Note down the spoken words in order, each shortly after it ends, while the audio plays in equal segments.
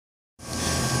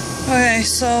Okay,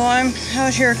 so I'm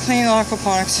out here cleaning the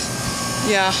aquaponics.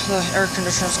 Yeah, the air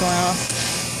conditioner's going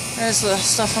off. There's the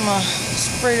stuff I'm gonna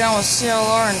spray down with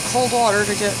CLR and cold water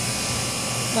to get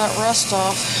that rust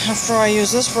off after I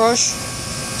use this brush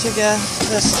to get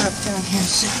this stuff down here.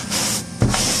 See,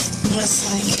 it's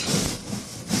like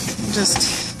just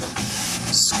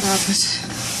scrub it.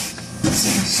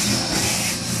 See,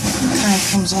 it kind of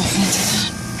comes off into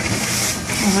that.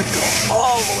 I'll let go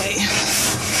all the way.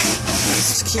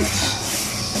 Just keep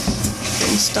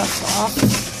getting stuff off.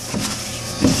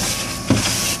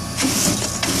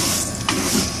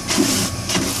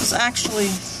 It's actually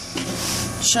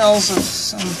shells of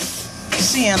some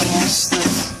sea animals that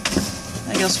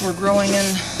I guess were growing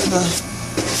in the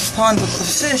pond with the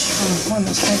fish from when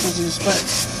this tank was used, but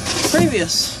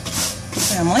previous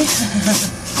family.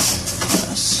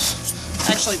 Yes.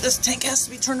 Actually, this tank has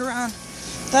to be turned around.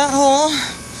 That hole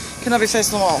cannot be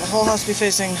facing the wall. The hole has to be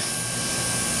facing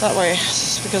that way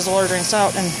because the water drains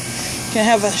out and you can't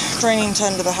have it draining to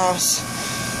into the house.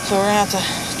 So we're going to have to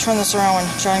turn this around when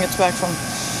John gets back from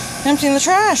emptying the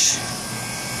trash.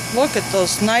 Look at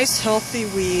those nice healthy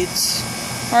weeds.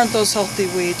 Aren't those healthy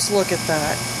weeds? Look at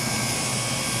that.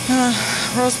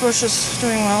 Rosebush is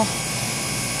doing well.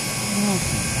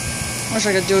 Wish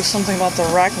I could do something about the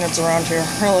arachnids around here,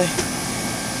 really.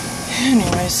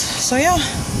 Anyways, so yeah.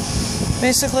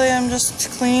 Basically, I'm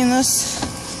just cleaning this.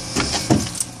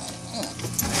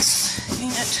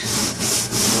 Getting it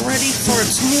ready for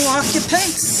its new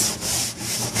occupants.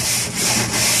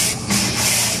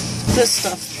 This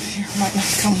stuff here might not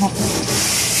come up,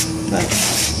 but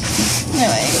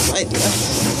anyway, good idea.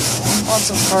 Lots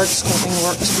of hard scrubbing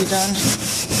work to be done.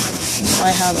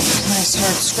 I have a nice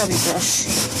hard scrubby brush.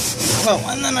 Oh,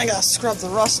 and then I gotta scrub the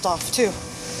rust off too.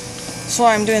 So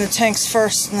I'm doing the tanks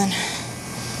first, and then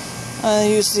I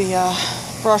use the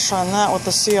brush on that with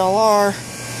the CLR,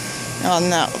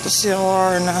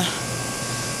 and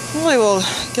really will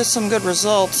get some good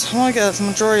results. I want to get the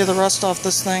majority of the rust off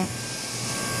this thing,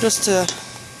 just to,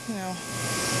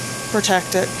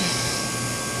 protect it,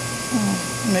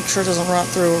 make sure it doesn't rot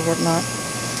through or whatnot.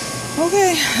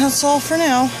 Okay, that's all for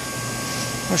now.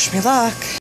 Wish me luck.